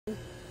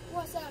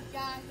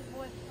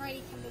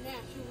Brady coming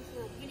at you with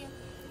a video.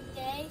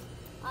 Today,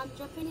 I'm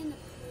jumping in the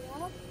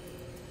pool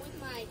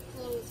with my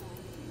clothes on.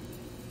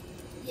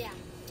 Yeah,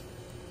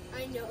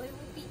 I know it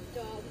would be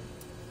dumb,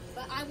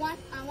 but I want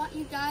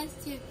you guys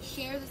to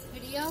share this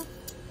video.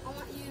 I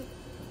want you to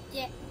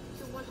get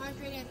to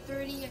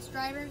 130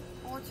 subscribers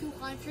or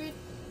 200. You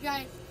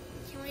guys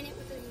join it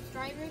with the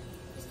subscribers.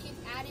 Just keep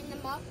adding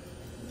them up.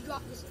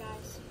 Drop this,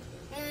 guys.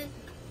 And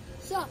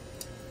so,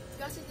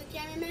 Gus is the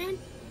cameraman.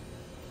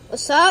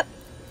 What's up?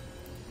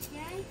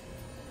 Okay.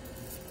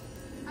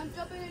 I'm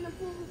jumping in the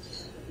pool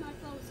with my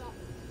clothes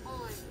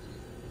on.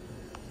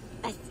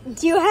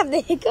 Do you have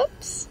the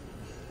hiccups?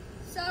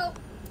 So,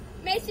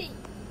 Macy.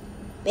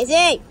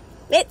 Macy!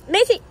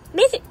 Macy!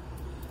 Macy!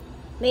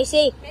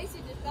 Macy!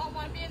 Macy does not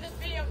want to be in this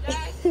video,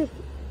 guys.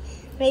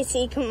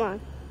 Macy, come on.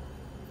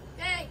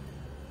 Hey.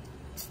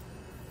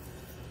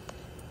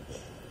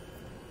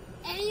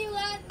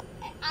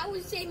 I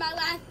would say my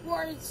last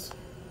words.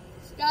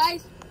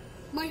 Guys,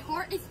 my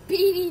heart is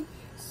beating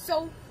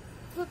so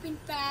flipping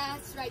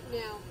fast right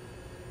now.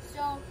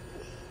 So,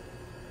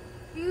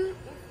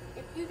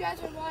 if you guys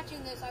are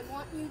watching this, I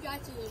want you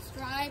guys to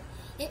subscribe,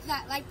 hit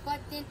that like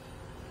button,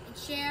 and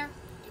share,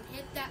 and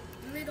hit that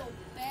little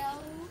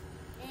bell.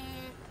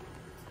 And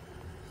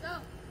so,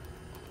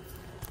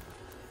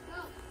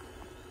 go.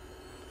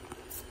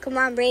 Come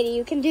on, Brady,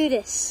 you can do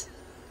this.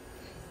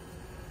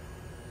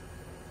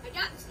 I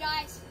got this,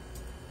 guys.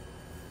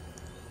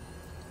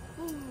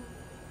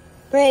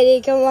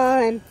 Brady, come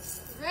on.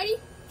 Ready?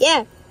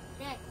 Yeah.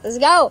 Okay. Let's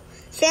go.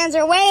 Fans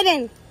are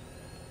waiting.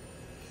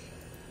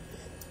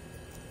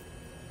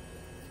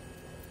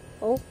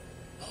 Oh.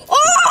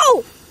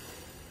 Oh!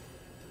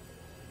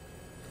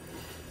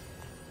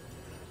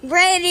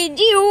 Brady,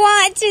 do you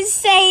want to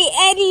say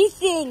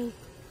anything?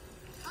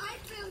 I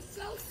feel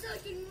so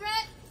sick and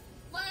red,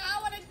 but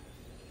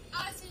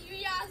I'll see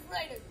you guys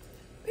later.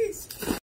 Peace.